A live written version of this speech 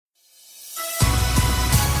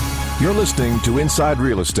You're listening to Inside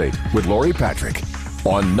Real Estate with Lori Patrick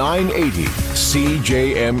on 980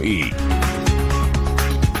 CJME.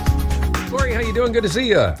 Lori, how you doing? Good to see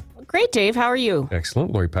you. Great, Dave. How are you?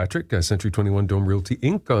 Excellent. Lori Patrick, Century 21 Dome Realty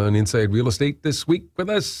Inc. on Inside Real Estate this week with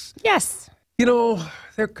us. Yes. You know,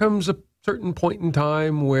 there comes a certain point in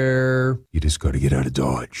time where you just got to get out of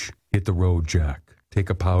Dodge. Hit the road, Jack. Take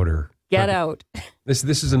a powder. Get out. This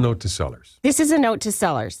is a note to sellers. This is a note to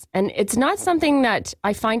sellers. And it's not something that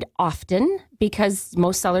I find often because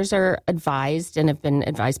most sellers are advised and have been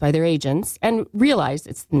advised by their agents and realize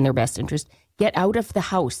it's in their best interest. Get out of the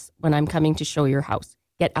house when I'm coming to show your house.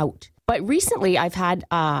 Get out. But recently a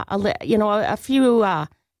few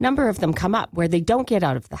number of them come up where they don't get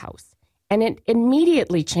out of the house. And it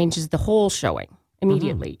immediately changes the whole showing.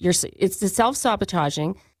 Immediately. It's the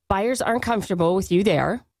self-sabotaging. Buyers aren't comfortable with you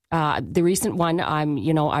there. The recent one,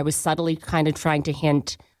 I was subtly kind of trying to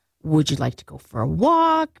hint, would you like to go for a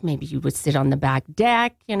walk? Maybe you would sit on the back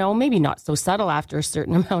deck, maybe not so subtle after a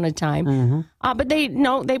certain amount of time. But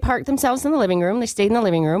they park themselves in the living room. They stayed in the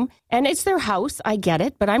living room and it's their house. I get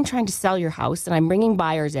it, but I'm trying to sell your house and I'm bringing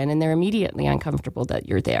buyers in and they're immediately uncomfortable that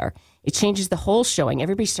you're there. It changes the whole showing.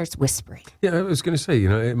 Everybody starts whispering. Yeah, I was going to say,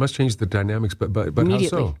 it must change the dynamics, but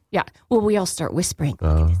immediately. How so? Yeah. Well, we all start whispering.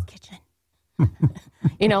 Look at this kitchen.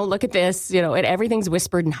 Look at this, and everything's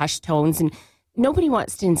whispered in hushed tones and nobody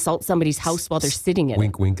wants to insult somebody's house while they're sitting in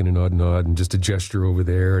wink, it. Wink and a nod and just a gesture over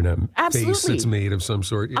there and a Absolutely. face that's made of some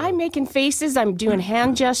sort. I'm making faces. I'm doing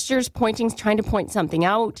hand gestures, trying to point something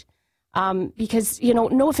out because,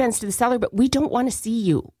 no offense to the seller, but we don't want to see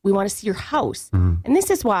you. We want to see your house. And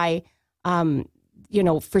this is why,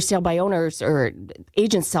 for sale by owners or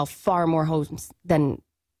agents sell far more homes than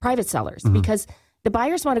private sellers because the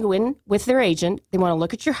buyers want to go in with their agent. They want to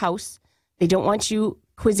look at your house. They don't want you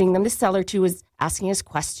quizzing them. The seller, too, is asking us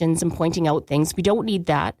questions and pointing out things. We don't need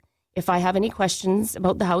that. If I have any questions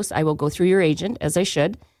about the house, I will go through your agent, as I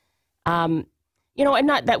should. And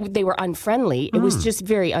not that they were unfriendly. It was just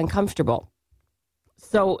very uncomfortable.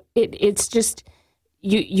 So it's just,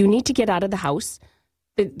 you need to get out of the house.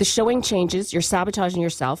 The showing changes. You're sabotaging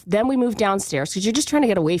yourself. Then we move downstairs because you're just trying to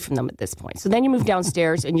get away from them at this point. So then you move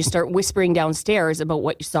downstairs and you start whispering downstairs about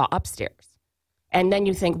what you saw upstairs. And then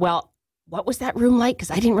you think, well, what was that room like?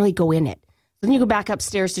 Because I didn't really go in it. So then you go back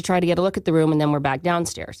upstairs to try to get a look at the room and then we're back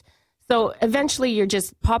downstairs. So eventually you're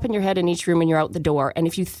just popping your head in each room and you're out the door. And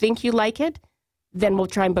if you think you like it, then we'll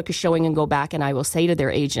try and book a showing and go back. And I will say to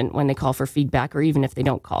their agent when they call for feedback, or even if they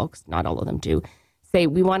don't call, because not all of them do, say,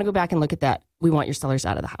 we want to go back and look at that. We want your sellers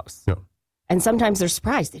out of the house. Yeah. And sometimes they're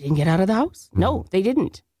surprised. They didn't get out of the house? No, they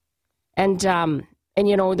didn't. And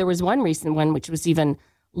there was one recent one, which was even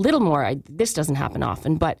a little more, this doesn't happen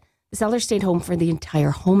often, but the seller stayed home for the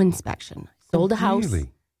entire home inspection. Sold a house,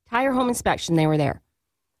 really? Entire home inspection, they were there.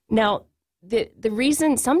 Now, the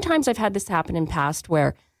reason, sometimes I've had this happen in past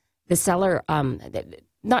where the seller, they're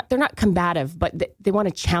not combative, but they want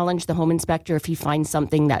to challenge the home inspector if he finds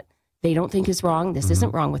something that they don't think is wrong. This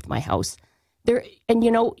isn't wrong with my house. And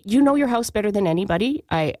you know your house better than anybody.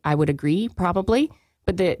 I would agree, probably.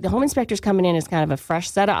 But the home inspector's coming in as kind of a fresh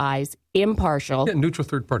set of eyes, impartial. Yeah, neutral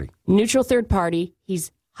third party. Neutral third party.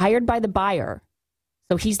 He's hired by the buyer.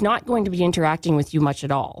 So he's not going to be interacting with you much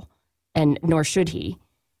at all. And nor should he.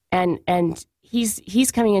 And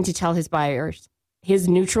he's coming in to tell his buyers his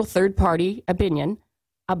neutral third party opinion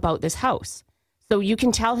about this house. So you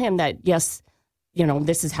can tell him that, yes,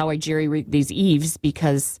 this is how I jerry-rig these eaves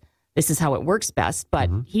because this is how it works best. But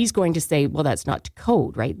he's going to say, well, that's not to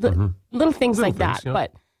code, right? Little things like that. Yeah.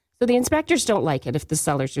 But so the inspectors don't like it if the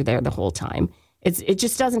sellers are there the whole time. It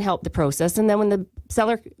just doesn't help the process. And then when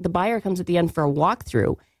the buyer comes at the end for a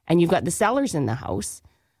walkthrough and you've got the sellers in the house,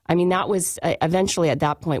 I mean, that was eventually at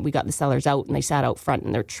that point, we got the sellers out and they sat out front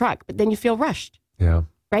in their truck. But then you feel rushed. Yeah.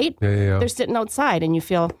 Right? Yeah. They're sitting outside and you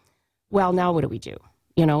feel, well, now what do we do?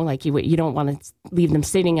 You don't want to leave them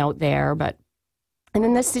sitting out there. And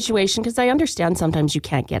in this situation, because I understand sometimes you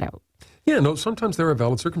can't get out. Yeah, no, sometimes there are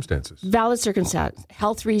valid circumstances.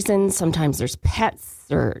 Health reasons. Sometimes there's pets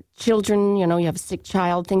or children, you have a sick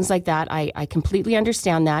child, things like that. I completely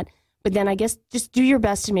understand that. But then I guess just do your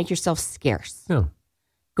best to make yourself scarce. Yeah.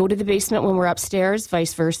 Go to the basement when we're upstairs,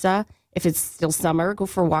 vice versa. If it's still summer, go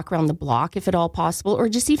for a walk around the block if at all possible, or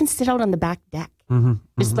just even sit out on the back deck.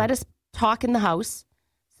 Just let us talk in the house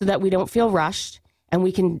so that we don't feel rushed and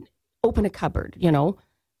we can open a cupboard,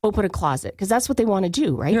 open a closet, because that's what they want to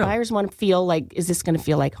do, right? Yeah. Buyers want to feel like, is this going to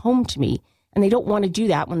feel like home to me? And they don't want to do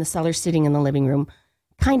that when the seller's sitting in the living room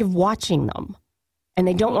kind of watching them. And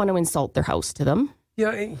they don't want to insult their house to them.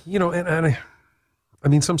 Yeah, and I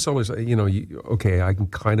mean, some sellers, okay, I can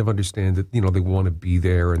kind of understand that, they want to be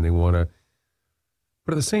there and they want to,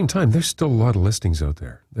 but at the same time, there's still a lot of listings out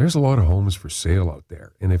there. There's a lot of homes for sale out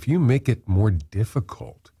there. And if you make it more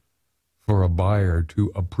difficult for a buyer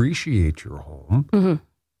to appreciate your home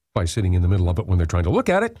by sitting in the middle of it when they're trying to look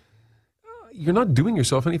at it, you're not doing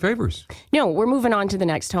yourself any favors. No, we're moving on to the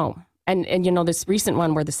next home. And this recent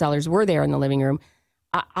one where the sellers were there in the living room,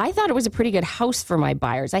 I thought it was a pretty good house for my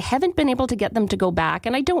buyers. I haven't been able to get them to go back,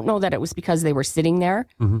 and I don't know that it was because they were sitting there.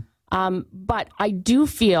 But I do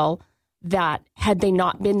feel that had they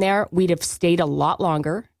not been there, we'd have stayed a lot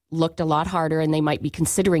longer, looked a lot harder, and they might be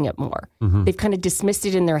considering it more. They've kind of dismissed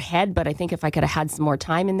it in their head, but I think if I could have had some more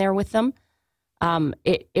time in there with them,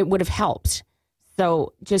 it would have helped.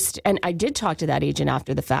 So and I did talk to that agent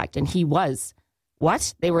after the fact, and he was,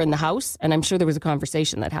 what? They were in the house? And I'm sure there was a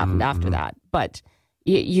conversation that happened after that. But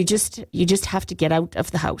you just have to get out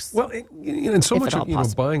of the house. Well, and so much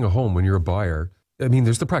of, buying a home when you're a buyer, I mean,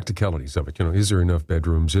 there's the practicalities of it. Is there enough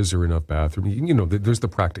bedrooms? Is there enough bathrooms? There's the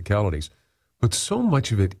practicalities. But so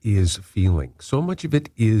much of it is feeling. So much of it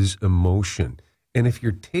is emotion. And if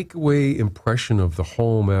your takeaway impression of the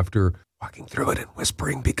home after walking through it and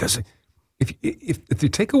whispering, because if the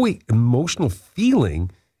takeaway emotional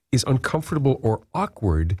feeling is uncomfortable or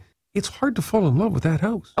awkward, it's hard to fall in love with that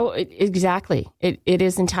house. Oh, exactly. It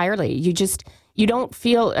is entirely. You don't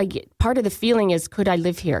feel, part of the feeling is, could I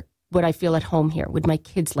live here? Would I feel at home here? Would my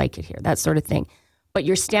kids like it here? That sort of thing. But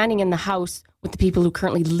you're standing in the house with the people who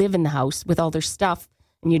currently live in the house with all their stuff,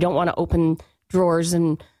 and you don't want to open drawers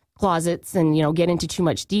and closets and, get into too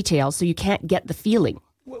much detail, so you can't get the feeling.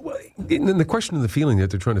 Well, and then the question of the feeling that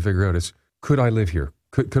they're trying to figure out is, could I live here?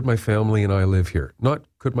 Could my family and I live here? Not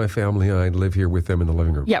could my family and I live here with them in the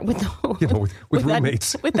living room? Yeah, with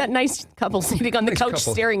roommates. With that nice couple sitting on the couch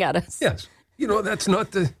staring at us. Yes. That's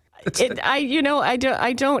not the...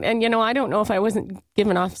 I don't, and I don't know if I wasn't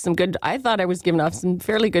giving off some good. I thought I was giving off some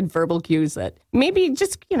fairly good verbal cues that maybe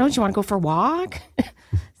just do you want to go for a walk?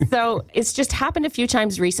 So it's just happened a few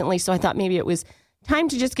times recently. So I thought maybe it was time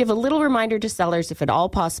to just give a little reminder to sellers, if at all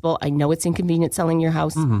possible. I know it's inconvenient selling your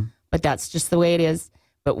house, but that's just the way it is.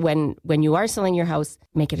 But when you are selling your house,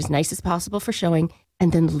 make it as nice as possible for showing,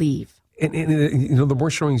 and then leave. And the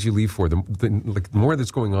more showings you leave for, the more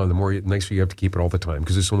that's going on, the more nicer you have to keep it all the time,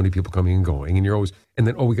 because there's so many people coming and going, and you're always, and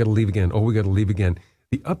then, we got to leave again. We got to leave again.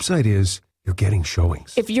 The upside is you're getting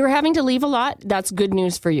showings. If you're having to leave a lot, that's good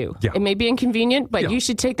news for you. Yeah. It may be inconvenient, but you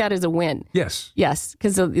should take that as a win. Yes. Yes,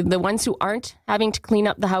 because the ones who aren't having to clean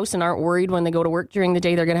up the house and aren't worried when they go to work during the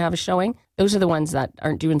day they're going to have a showing, those are the ones that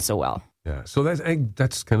aren't doing so well. Yeah, so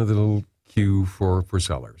that's kind of the little cue for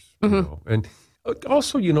sellers. And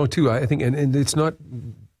also, too, I think, and it's not,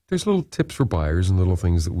 there's little tips for buyers and little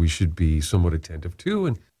things that we should be somewhat attentive to,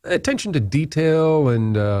 and attention to detail.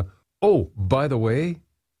 And, by the way,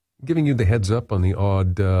 giving you the heads up on the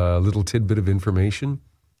odd little tidbit of information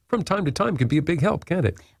from time to time can be a big help, can't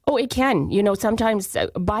it? Oh, it can. Sometimes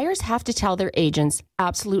buyers have to tell their agents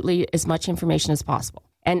absolutely as much information as possible.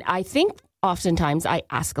 And I think oftentimes I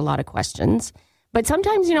ask a lot of questions. But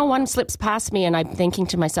sometimes, one slips past me and I'm thinking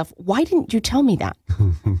to myself, why didn't you tell me that?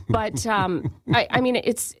 But, I mean,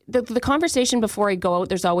 it's the conversation before I go out,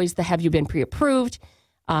 there's always have you been pre-approved?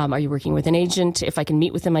 Are you working with an agent? If I can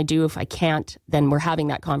meet with them, I do. If I can't, then we're having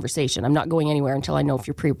that conversation. I'm not going anywhere until I know if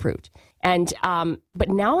you're pre-approved. And, but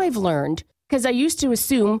now I've learned, because I used to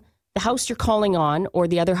assume the house you're calling on or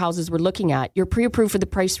the other houses we're looking at, you're pre-approved for the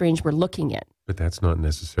price range we're looking at. But that's not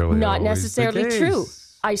necessarily true.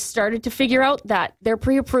 I started to figure out that they're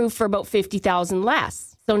pre-approved for about $50,000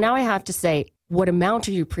 less. So now I have to say, what amount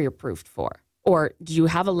are you pre-approved for? Or do you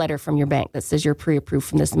have a letter from your bank that says you're pre-approved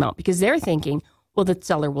from this amount? Because they're thinking, well, the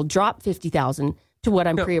seller will drop $50,000 to what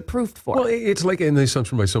I'm pre-approved for. Well, it's like an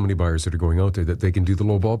assumption by so many buyers that are going out there that they can do the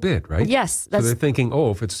lowball bid, right? Yes. So they're thinking,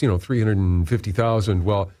 if it's $350,000,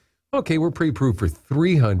 well, okay, we're pre-approved for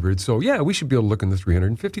 $300,000, so yeah, we should be able to look in the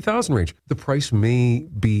 $350,000 range. The price may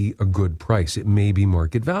be a good price. It may be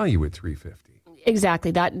market value at $350,000.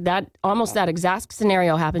 Exactly. That almost that exact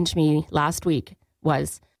scenario happened to me last week.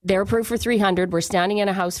 They're approved for $300,000. We're standing in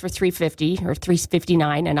a house for $350,000 or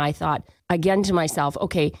 $359,000, and I thought again to myself,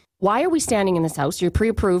 okay, why are we standing in this house? You're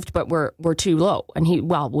pre-approved, but we're too low. And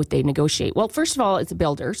would they negotiate? Well, first of all, it's a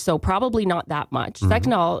builder, so probably not that much.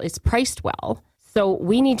 Second of all, it's priced well. So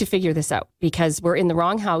we need to figure this out because we're in the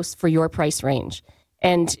wrong house for your price range.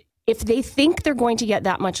 And if they think they're going to get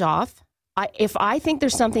that much off, if I think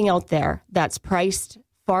there's something out there that's priced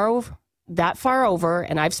far over,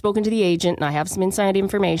 and I've spoken to the agent and I have some inside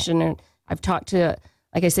information and I've talked to,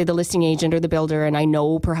 like I say, the listing agent or the builder, and I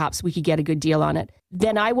know perhaps we could get a good deal on it,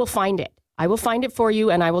 then I will find it. I will find it for you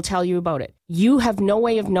and I will tell you about it. You have no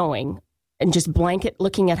way of knowing and just blanket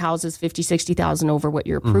looking at houses 50, 60,000 over what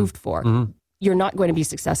you're approved for. Mm-hmm. You're not going to be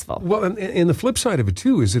successful. Well, and the flip side of it,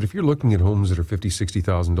 too, is that if you're looking at homes that are $50,000,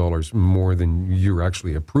 $60,000 more than you're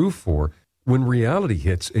actually approved for, when reality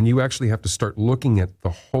hits and you actually have to start looking at the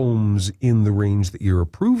homes in the range that you're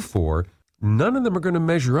approved for, none of them are going to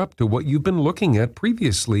measure up to what you've been looking at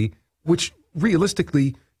previously, which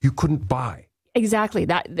realistically you couldn't buy. Exactly.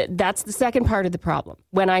 That's the second part of the problem.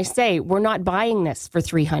 When I say we're not buying this for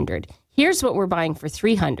 $300, here's what we're buying for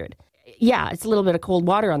 $300. Yeah, it's a little bit of cold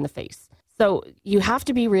water on the face. So you have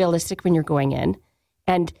to be realistic when you're going in.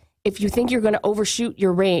 And if you think you're going to overshoot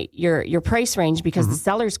your rate, your price range because the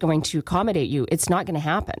seller's going to accommodate you, it's not going to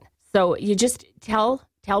happen. So you just tell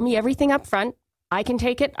me everything up front. I can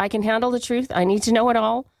take it. I can handle the truth. I need to know it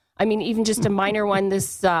all. I mean, even just a minor one,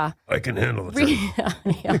 this... I can handle the truth.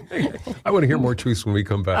 I want to hear more truths when we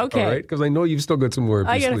come back, okay. All right? Because I know you've still got some more up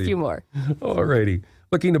your sleeve. I got a few more. All righty.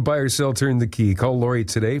 Looking to buy or sell, turn the key. Call Lori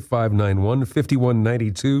today,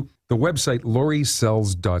 591-5192. The website,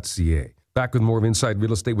 lorisells.ca. Back with more of Inside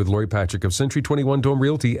Real Estate with Lori Patrick of Century 21 Dome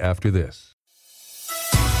Realty after this.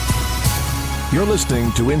 You're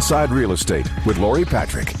listening to Inside Real Estate with Lori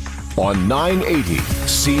Patrick on 980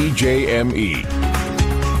 CJME.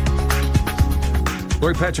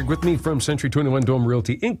 Lori Patrick with me from Century 21 Dome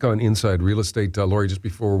Realty Inc. on Inside Real Estate. Lori, just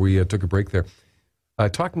before we took a break there,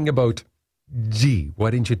 talking about, gee, why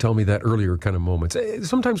didn't you tell me that earlier kind of moments.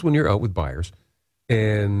 Sometimes when you're out with buyers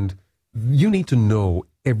and you need to know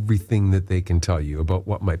everything that they can tell you about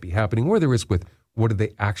what might be happening, whether it's with what do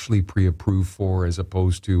they actually pre-approve for as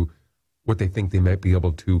opposed to what they think they might be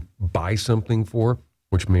able to buy something for,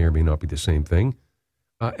 which may or may not be the same thing.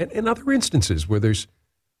 And other instances where there's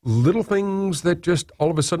little things that just all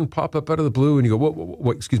of a sudden pop up out of the blue and you go,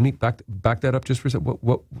 what excuse me, back that up just for a second.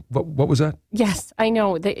 What was that? Yes, I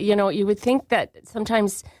know. You would think that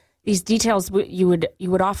sometimes these details you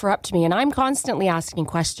would offer up to me, and I'm constantly asking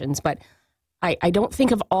questions, but I don't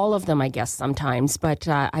think of all of them, I guess, sometimes. But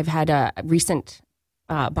I've had a recent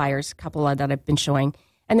buyers, couple that I've been showing,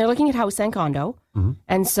 and they're looking at house and condo. Mm-hmm.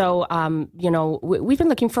 And so, we've been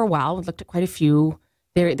looking for a while. We've looked at quite a few.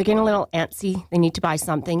 They're getting a little antsy. They need to buy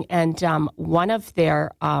something. And one of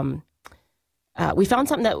their, we found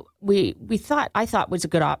something that I thought was a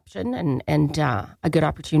good option and a good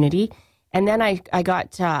opportunity. And then I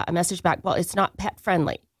got a message back, well, it's not pet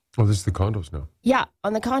friendly. Oh, this is the condos now. Yeah,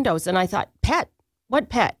 on the condos. And I thought, pet? What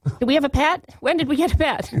pet? Do we have a pet? When did we get a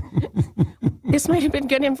pet? This might have been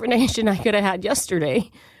good information I could have had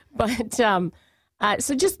yesterday. But so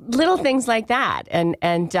just little things like that. And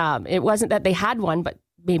it wasn't that they had one, but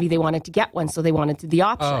maybe they wanted to get one, so they wanted the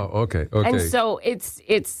option. Oh, okay. And so it's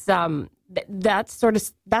that's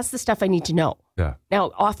the stuff I need to know. Yeah.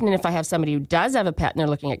 Now, often if I have somebody who does have a pet and they're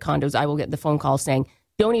looking at condos, I will get the phone call saying,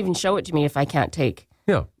 don't even show it to me if I can't take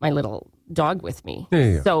my little dog with me.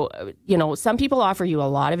 Yeah. So, some people offer you a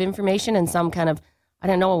lot of information and some kind of, I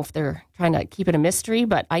don't know if they're trying to keep it a mystery,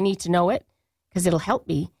 but I need to know it because it'll help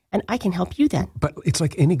me and I can help you then. But it's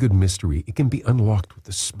like any good mystery. It can be unlocked with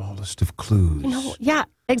the smallest of clues. Yeah,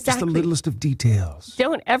 exactly. Just the littlest of details.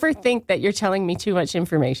 Don't ever think that you're telling me too much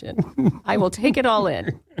information. I will take it all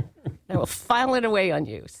in. I will file it away on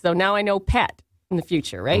you. So now I know pet in the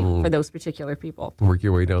future, right? For those particular people. Work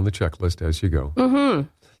your way down the checklist as you go. Mm-hmm.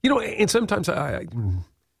 And sometimes not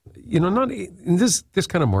in this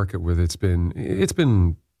kind of market where it's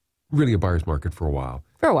been really a buyer's market for a while.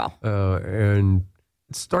 And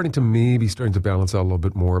it's starting to balance out a little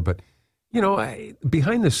bit more. But,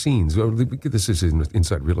 behind the scenes, this is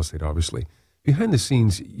Inside Real Estate, obviously. Behind the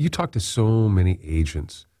scenes, you talk to so many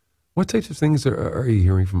agents. What types of things are you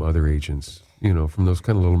hearing from other agents, from those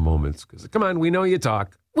kind of little moments? Because, come on, we know you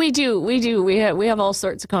talk. We do. We have all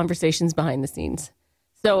sorts of conversations behind the scenes.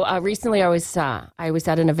 So recently I was at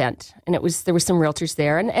an event, and there were some realtors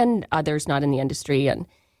there and others not in the industry,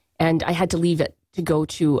 and I had to leave it to go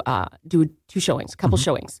to do two showings, a couple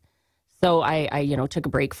showings. So I took a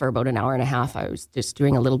break for about an hour and a half. I was just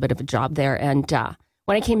doing a little bit of a job there, and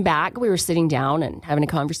when I came back, we were sitting down and having a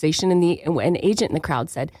conversation, and an agent in the crowd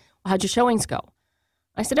said, well, how'd your showings go?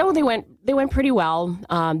 I said, oh, they went pretty well.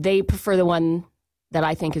 They prefer the one that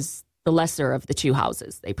I think is the lesser of the two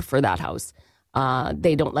houses. They prefer that house.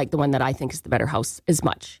 They don't like the one that I think is the better house as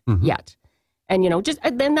much yet. And,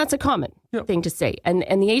 then that's a common thing to say. And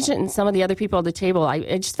the agent and some of the other people at the table,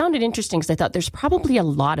 I just found it interesting because I thought there's probably a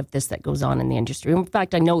lot of this that goes on in the industry. In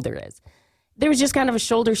fact, I know there is. There was just kind of a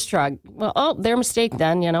shoulder shrug. Well, their mistake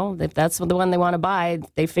then, if that's the one they want to buy,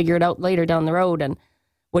 they figure it out later down the road. And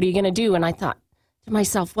what are you going to do? And I thought to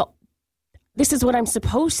myself, well, this is what I'm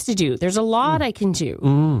supposed to do. There's a lot I can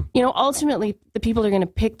do. You know, ultimately, the people are going to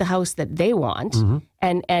pick the house that they want.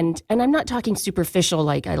 And I'm not talking superficial,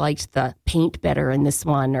 like I liked the paint better in this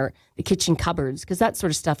one or the kitchen cupboards, because that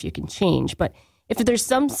sort of stuff you can change. But if there's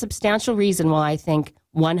some substantial reason why I think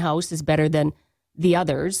one house is better than the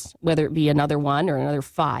others, whether it be another one or another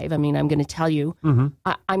 5, I mean, I'm going to tell you,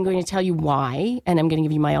 I'm going to tell you why, and I'm going to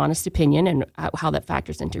give you my honest opinion and how that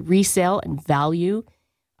factors into resale and value.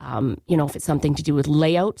 You know, if it's something to do with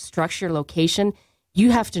layout, structure, location,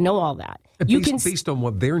 you have to know all that. Based on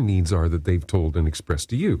what their needs are that they've told and expressed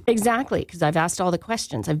to you. Exactly, because I've asked all the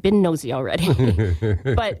questions. I've been nosy already.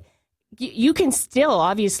 But you can still,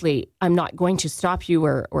 obviously, I'm not going to stop you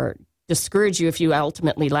or discourage you if you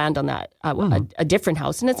ultimately land on that a different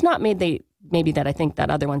house. And it's not maybe that I think that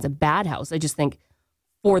other one's a bad house. I just think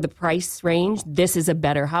for the price range, this is a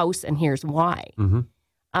better house, and here's why.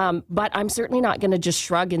 But I'm certainly not going to just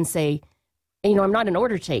shrug and say, you know, I'm not an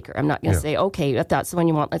order taker. I'm not going to say, okay, if that's the one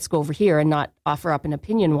you want, let's go over here, and not offer up an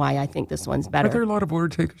opinion why I think this one's better. Are there a lot of order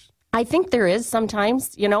takers? I think there is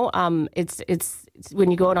sometimes. You know, it's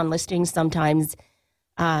when you go out on listings, sometimes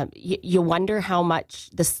you wonder how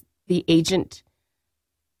much the agent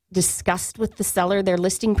discussed with the seller their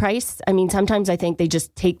listing price. I mean, sometimes I think they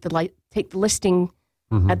just take the listing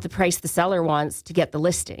at the price the seller wants to get the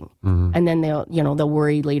listing, and then they'll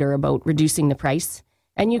worry later about reducing the price.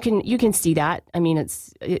 And you can see that. I mean,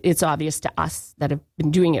 it's obvious to us that have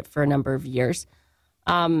been doing it for a number of years.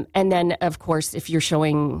 And then, of course, if you're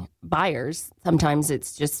showing buyers, sometimes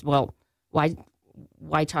it's just, well,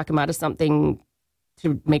 why talk them out of something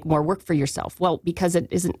to make more work for yourself? Well, because it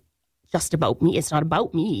isn't just about me. It's not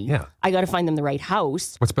about me. Yeah. I got to find them the right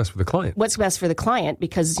house. What's best for the client? What's best for the client?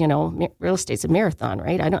 Because, you know, real estate's a marathon,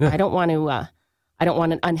 right? I don't want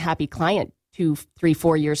an unhappy client 2, 3,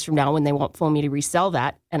 4 years from now when they won't phone me to resell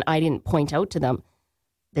that, and I didn't point out to them,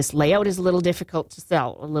 this layout is a little difficult to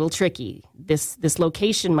sell, a little tricky. This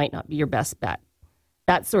location might not be your best bet.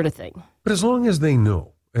 That sort of thing. But as long as they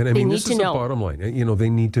know, and I mean, this is the know. bottom line. You know, they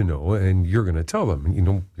need to know, and you're going to tell them, you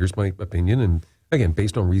know, here's my opinion, and again,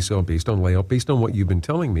 based on resale, based on layout, based on what you've been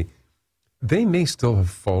telling me, they may still have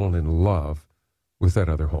fallen in love with that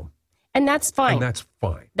other home. And that's fine. And that's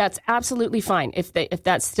fine. That's absolutely fine. If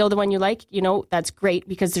that's still the one you like, you know, that's great,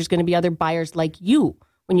 because there's going to be other buyers like you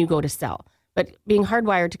when you go to sell. But being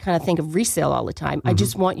hardwired to kind of think of resale all the time, I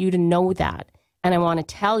just want you to know that. And I want to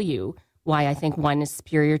tell you why I think one is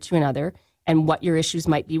superior to another and what your issues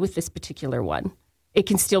might be with this particular one. It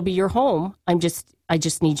can still be your home. I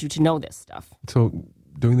just need you to know this stuff. So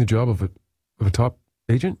doing the job of a top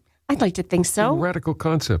agent? I'd like to think so. Radical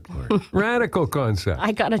concept, Lori. Radical concept.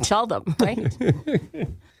 I got to tell them, right?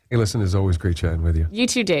 Hey, listen, it's always great chatting with you. You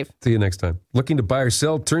too, Dave. See you next time. Looking to buy or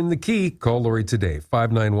sell? Turn the key. Call Lori today,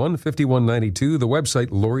 591-5192. The website,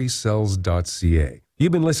 lorisells.ca.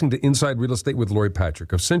 You've been listening to Inside Real Estate with Lori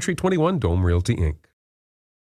Patrick of Century 21 Dome Realty, Inc.